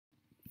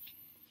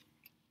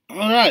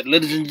Alright,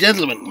 ladies and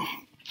gentlemen,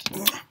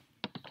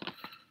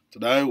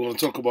 today we're going to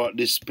talk about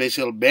this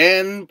special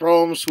band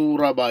from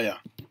Surabaya.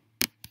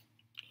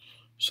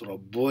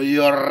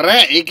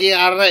 Surabaya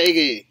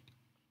iki.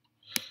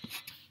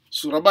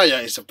 Surabaya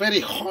is a very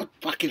hot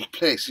fucking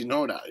place, you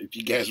know that, if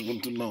you guys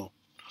want to know.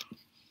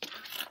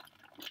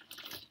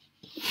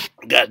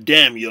 God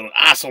damn, your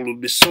asshole will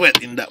be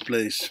sweat in that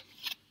place.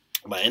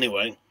 But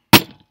anyway,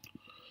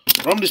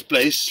 from this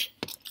place,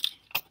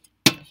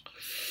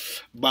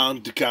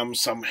 bound to come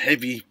some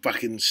heavy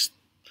fucking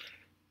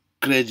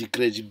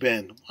crazy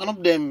band. One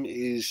of them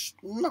is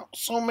not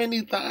so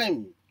many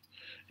times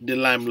the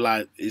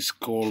limelight is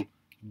called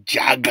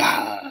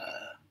Jagal.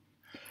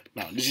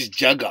 Now this is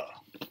Jagal.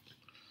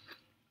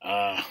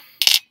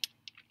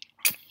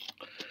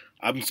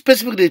 I'm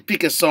specifically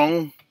pick a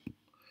song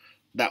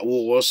that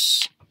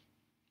was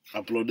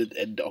uploaded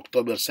at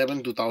October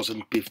 7,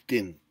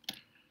 2015.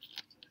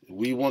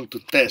 We want to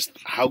test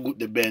how good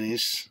the band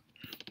is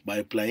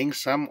by playing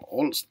some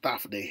old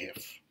stuff they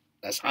have.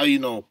 That's how you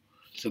know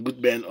it's a good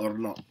band or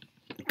not.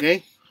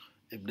 Okay?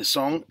 If the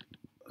song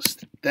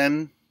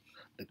stand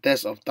the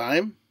test of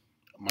time,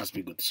 it must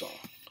be a good song.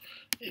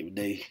 If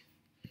they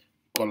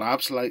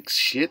collapse like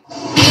shit,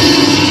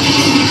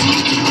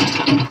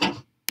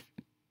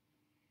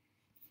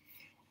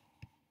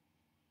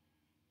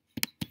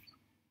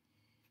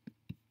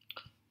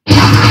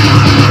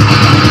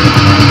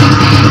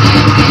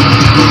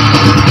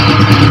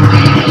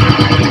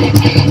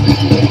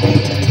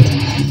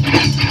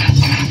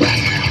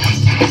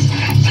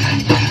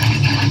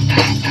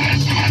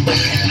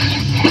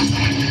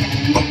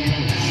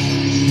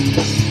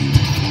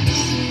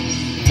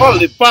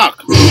 holy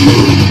fuck!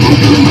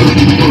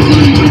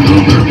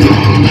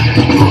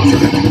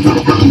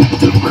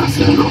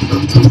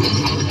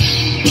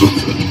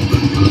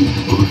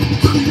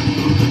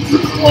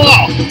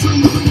 Wow!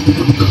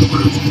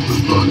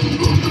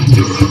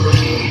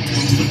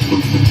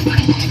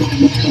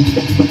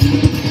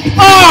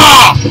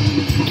 Ah!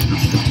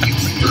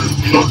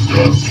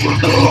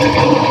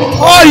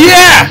 Oh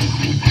yeah!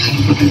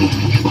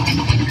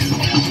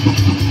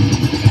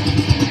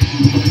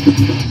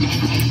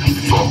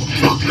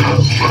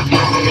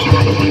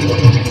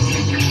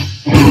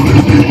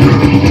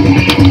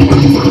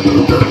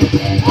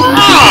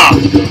 Ah!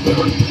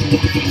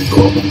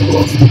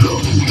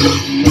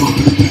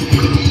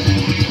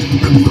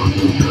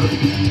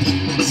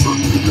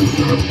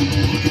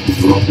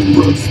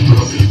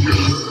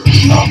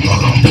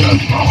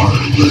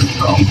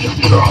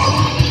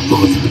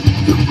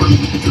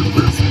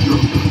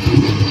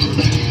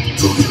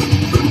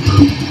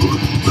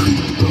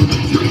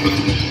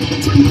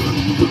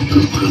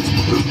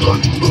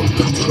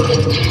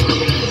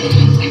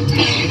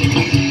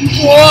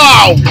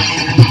 Wow!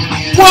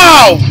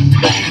 Wow!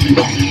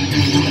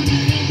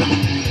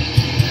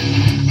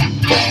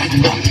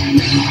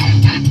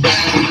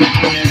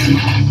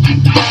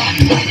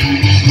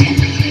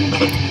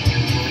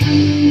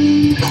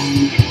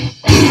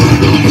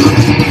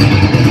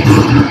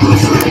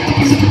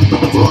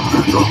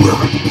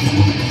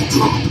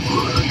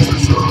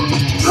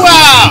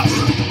 Wow!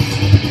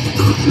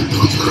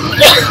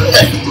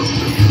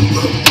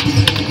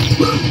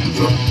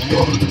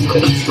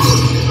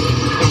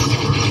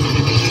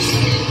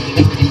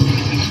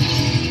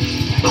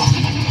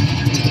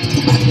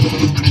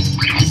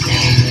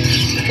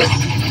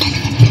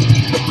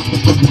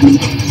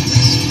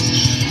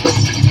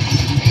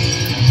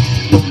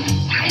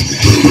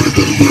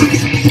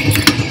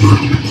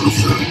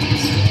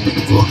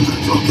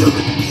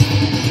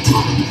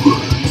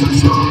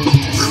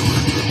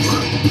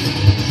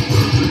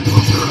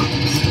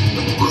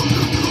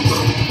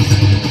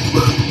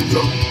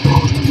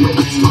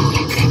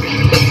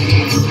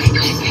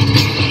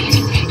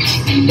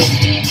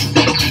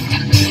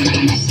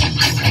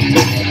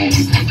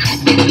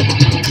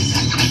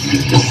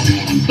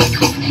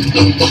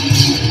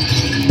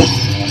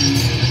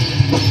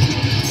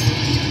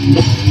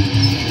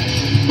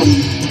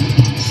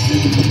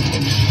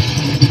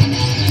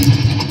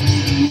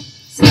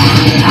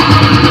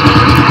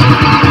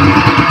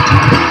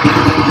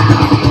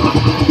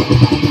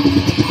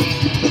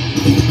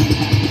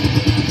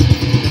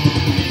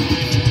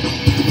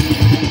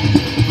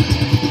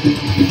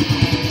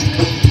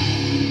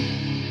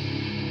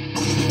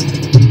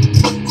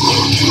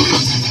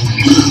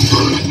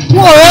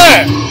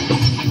 What?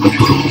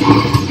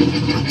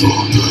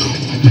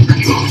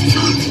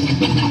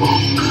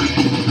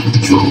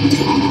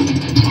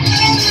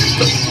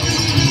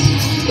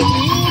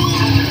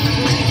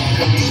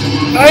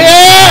 Oh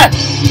yeah!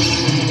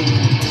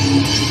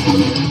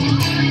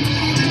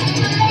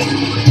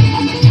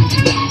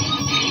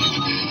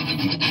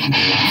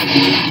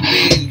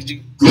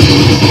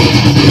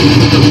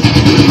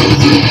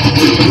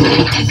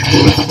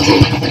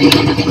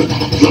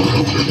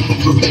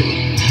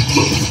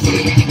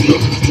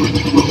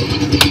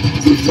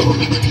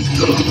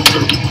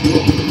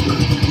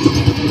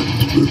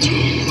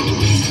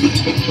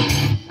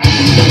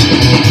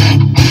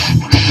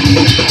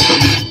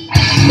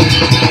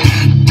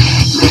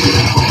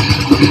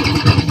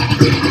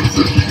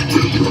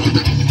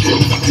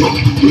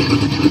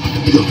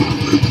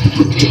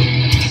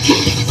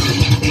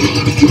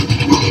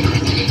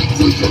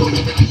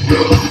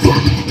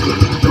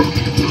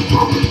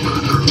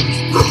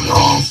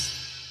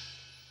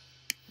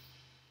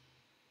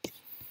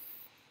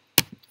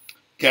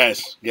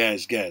 Guys,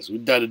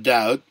 without a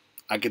doubt,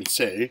 I can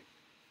say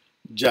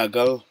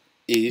Jagal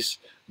is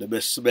the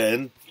best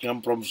band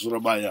come from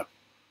Surabaya.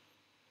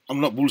 I'm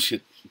not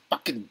bullshit.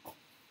 Fucking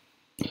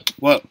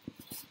well,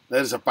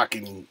 there's a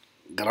fucking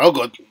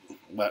Garogot,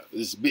 but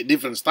it's a bit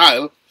different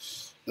style.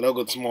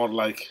 Garogot's more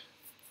like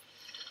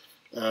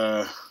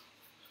uh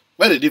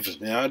very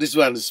different, you know. This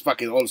one is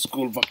fucking old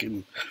school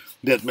fucking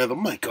death metal.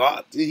 My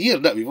god, you hear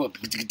that before?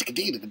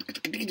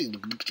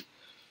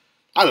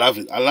 I love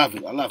it. I love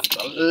it. I love it.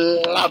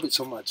 I love it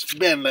so much.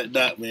 Band like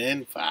that,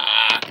 man.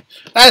 Fuck.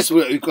 That's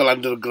what we call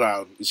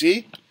underground. You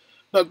see?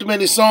 Not too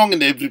many songs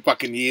in every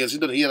fucking years. You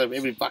don't hear them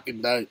every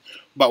fucking day.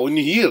 But when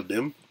you hear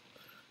them,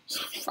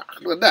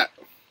 fuck, look at that.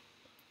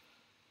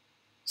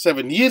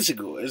 7 years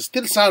ago, it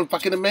still sound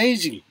fucking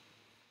amazing.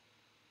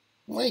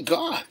 My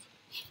god.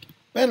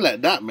 Band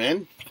like that,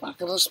 man.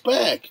 Fucking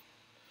respect.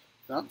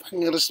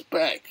 Fucking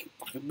respect.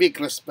 Big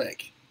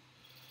respect.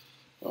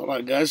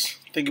 Alright, guys.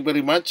 Thank you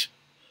very much.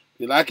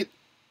 If you like it,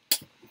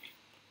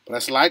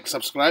 press like,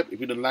 subscribe. If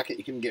you don't like it,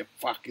 you can get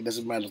fucked. It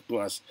doesn't matter to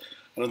us.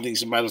 I don't think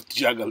it's a matter to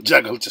Jagal.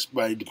 Jagal just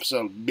by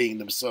themselves, being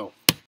themselves.